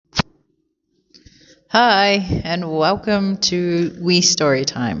Hi, and welcome to We Story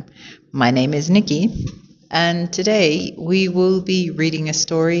Time. My name is Nikki, and today we will be reading a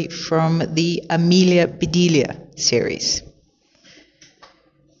story from the Amelia Bedelia series.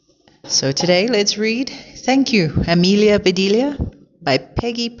 So today let's read Thank You, Amelia Bedelia by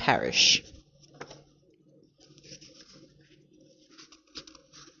Peggy Parish.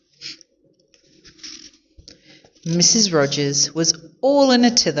 Mrs. Rogers was all in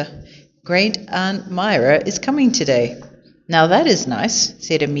a tither. Great Aunt Myra is coming today. Now that is nice,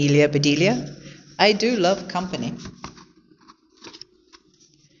 said Amelia Bedelia. I do love company.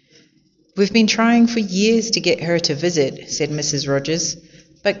 We've been trying for years to get her to visit, said Mrs. Rogers,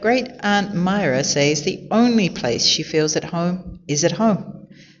 but Great Aunt Myra says the only place she feels at home is at home.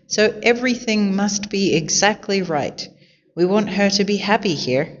 So everything must be exactly right. We want her to be happy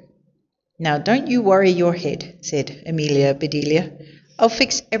here. Now don't you worry your head, said Amelia Bedelia. I'll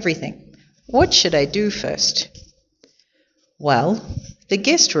fix everything. What should I do first? Well, the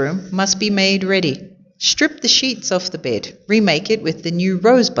guest room must be made ready. Strip the sheets off the bed. Remake it with the new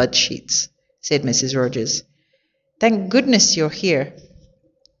rosebud sheets, said Mrs. Rogers. Thank goodness you're here.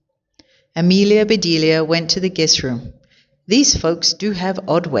 Amelia Bedelia went to the guest room. These folks do have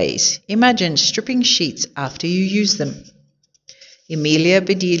odd ways. Imagine stripping sheets after you use them. Amelia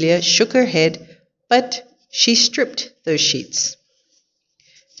Bedelia shook her head, but she stripped those sheets.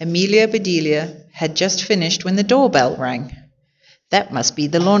 Amelia Bedelia had just finished when the doorbell rang. That must be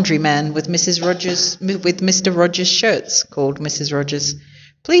the laundryman with Mr. Rogers' shirts, called Mrs. Rogers.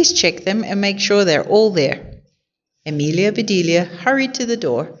 Please check them and make sure they're all there. Amelia Bedelia hurried to the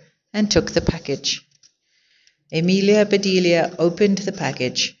door and took the package. Amelia Bedelia opened the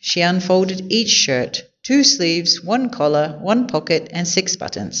package. She unfolded each shirt, 2 sleeves, 1 collar, 1 pocket, and 6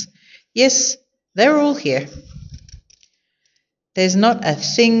 buttons. Yes, they're all here. There's not a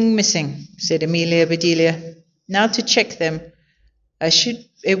thing missing, said Amelia Bedelia. Now to check them.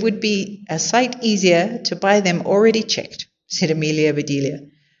 It would be a sight easier to buy them already checked, said Amelia Bedelia.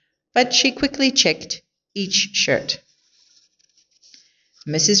 But she quickly checked each shirt.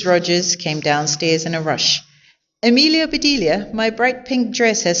 Mrs. Rogers came downstairs in a rush. Amelia Bedelia, my bright pink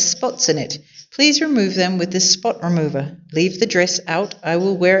dress has spots in it. Please remove them with this spot remover. Leave the dress out. I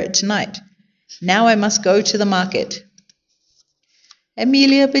will wear it tonight. Now I must go to the market.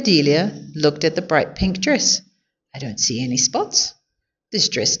 Amelia Bedelia looked at the bright pink dress. I don't see any spots. This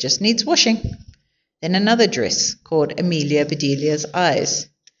dress just needs washing. Then another dress caught Amelia Bedelia's eyes.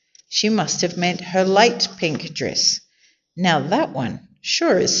 She must have meant her light pink dress. Now that one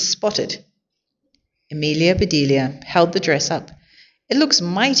sure is spotted. Amelia Bedelia held the dress up. It looks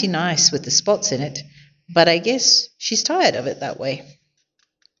mighty nice with the spots in it, but I guess she's tired of it that way.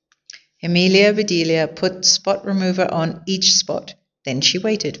 Amelia Bedelia put spot remover on each spot. Then she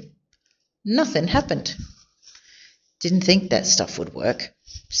waited. Nothing happened. Didn't think that stuff would work,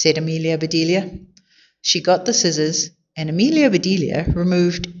 said Amelia Bedelia. She got the scissors, and Amelia Bedelia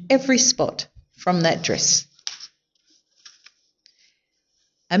removed every spot from that dress.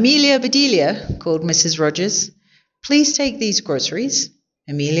 Amelia Bedelia, called Mrs. Rogers, please take these groceries.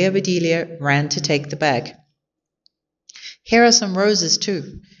 Amelia Bedelia ran to take the bag. Here are some roses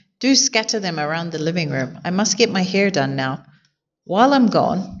too. Do scatter them around the living room. I must get my hair done now. While I'm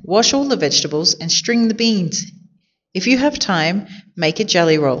gone, wash all the vegetables and string the beans. If you have time, make a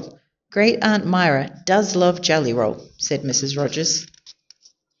jelly roll. Great Aunt Myra does love jelly roll, said Mrs. Rogers.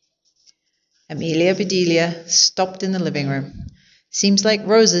 Amelia Bedelia stopped in the living room. Seems like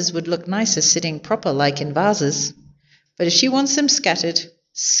roses would look nicer sitting proper like in vases. But if she wants them scattered,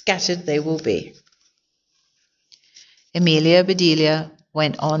 scattered they will be. Amelia Bedelia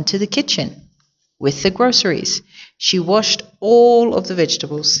went on to the kitchen with the groceries. She washed all of the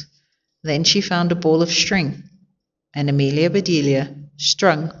vegetables. Then she found a ball of string, and Amelia Bedelia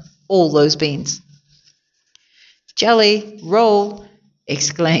strung all those beans. Jelly roll,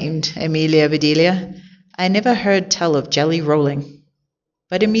 exclaimed Amelia Bedelia. I never heard tell of jelly rolling.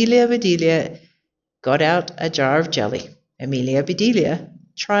 But Amelia Bedelia got out a jar of jelly. Amelia Bedelia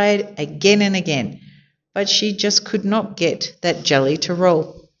tried again and again, but she just could not get that jelly to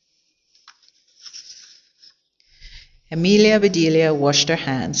roll. Amelia Bedelia washed her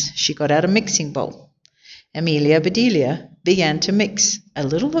hands. She got out a mixing bowl. Amelia Bedelia began to mix a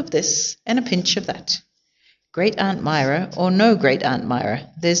little of this and a pinch of that. Great Aunt Myra or no Great Aunt Myra,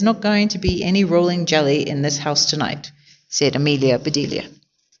 there's not going to be any rolling jelly in this house tonight, said Amelia Bedelia.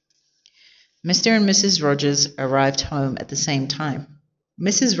 Mr. and Mrs. Rogers arrived home at the same time.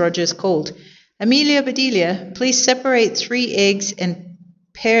 Mrs. Rogers called, Amelia Bedelia, please separate 3 eggs and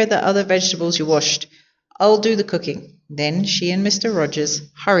pare the other vegetables you washed. I'll do the cooking. Then she and Mr. Rogers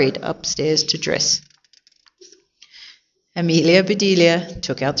hurried upstairs to dress. Amelia Bedelia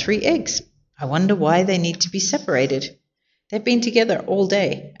took out 3 eggs. I wonder why they need to be separated. They've been together all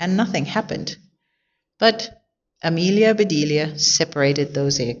day and nothing happened. But Amelia Bedelia separated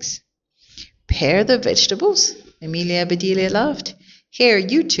those eggs. Pair the vegetables? Amelia Bedelia laughed. Here,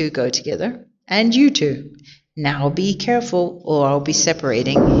 you two go together. And you two. Now be careful, or I'll be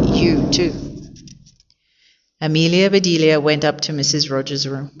separating you too. Amelia Bedelia went up to Mrs. Rogers'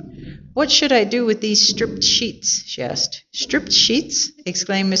 room. What should I do with these stripped sheets? She asked. Stripped sheets?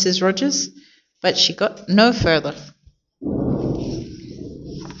 Exclaimed Mrs. Rogers. But she got no further.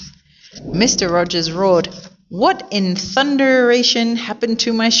 Mr. Rogers roared, What in thunderation happened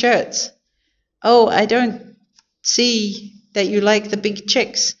to my shirts? Oh, I don't see that you like the big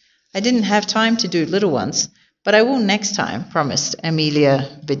checks. I didn't have time to do little ones, but I will next time, promised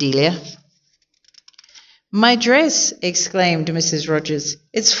Amelia Bedelia. My dress, exclaimed Mrs. Rogers.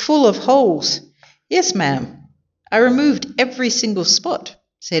 It's full of holes. Yes, ma'am. I removed every single spot,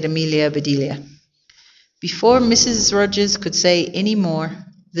 said Amelia Bedelia. Before Mrs. Rogers could say any more,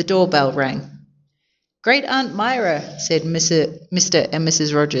 the doorbell rang. Great Aunt Myra, said Mr. and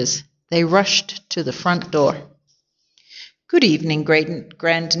Mrs. Rogers. They rushed to the front door. Good evening,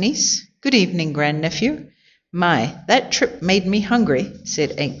 grandniece. Good evening, grandnephew. My, that trip made me hungry,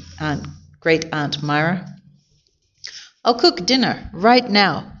 said Great Aunt Myra. I'll cook dinner right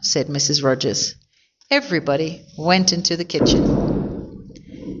now, said Mrs. Rogers. Everybody went into the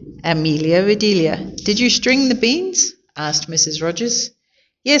kitchen. Amelia Bedelia, did you string the beans? Asked Mrs. Rogers.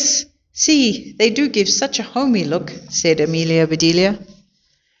 Yes, see, they do give such a homey look, said Amelia Bedelia.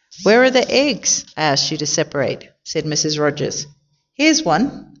 Where are the eggs? I asked you to separate, said Mrs. Rogers. Here's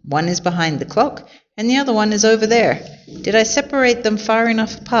one. One is behind the clock, and the other one is over there. Did I separate them far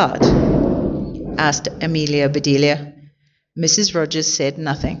enough apart? Asked Amelia Bedelia. Mrs. Rogers said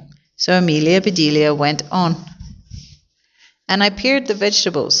nothing, so Amelia Bedelia went on. And I pared the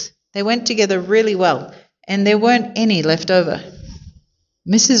vegetables. They went together really well, and there weren't any left over.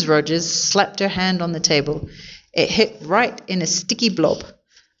 Mrs. Rogers slapped her hand on the table. It hit right in a sticky blob.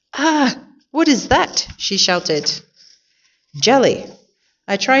 Ah, what is that? She shouted. Jelly.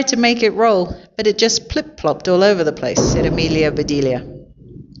 I tried to make it roll, but it just plip-plopped all over the place, said Amelia Bedelia.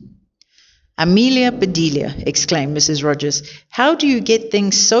 Amelia Bedelia, exclaimed Mrs. Rogers, how do you get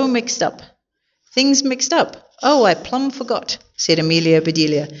things so mixed up? Things mixed up? Oh, I plumb forgot, said Amelia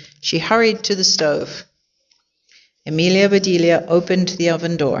Bedelia. She hurried to the stove. Amelia Bedelia opened the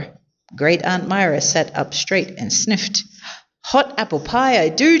oven door. Great Aunt Myra sat up straight and sniffed. Hot apple pie, I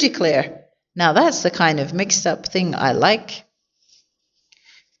do declare. Now that's the kind of mixed-up thing I like.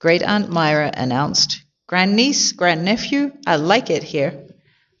 Great Aunt Myra announced, Grandniece, grandnephew, I like it here.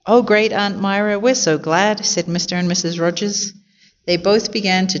 Oh, Great Aunt Myra, we're so glad, said Mr. and Mrs. Rogers. They both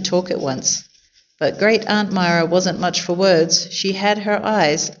began to talk at once. But Great Aunt Myra wasn't much for words. She had her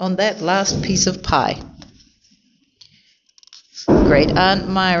eyes on that last piece of pie. Great Aunt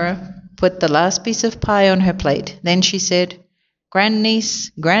Myra put the last piece of pie on her plate. Then she said, Grandniece,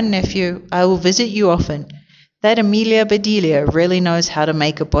 grandnephew, I will visit you often. That Amelia Bedelia really knows how to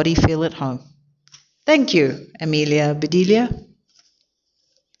make a body feel at home. Thank you, Amelia Bedelia.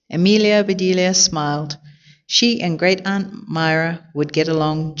 Amelia Bedelia smiled. She and Great Aunt Myra would get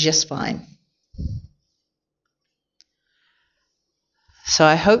along just fine. So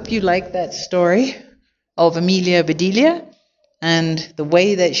I hope you like that story of Amelia Bedelia and the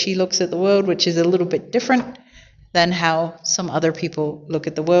way that she looks at the world, which is a little bit different than how some other people look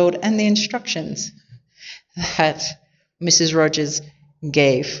at the world, and the instructions that Mrs. Rogers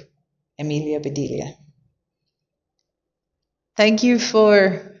gave Amelia Bedelia. Thank you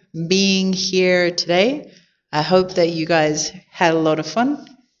for being here today. I hope that you guys had a lot of fun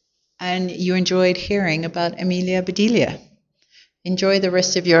and you enjoyed hearing about Amelia Bedelia. Enjoy the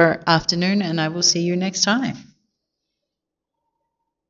rest of your afternoon, and I will see you next time.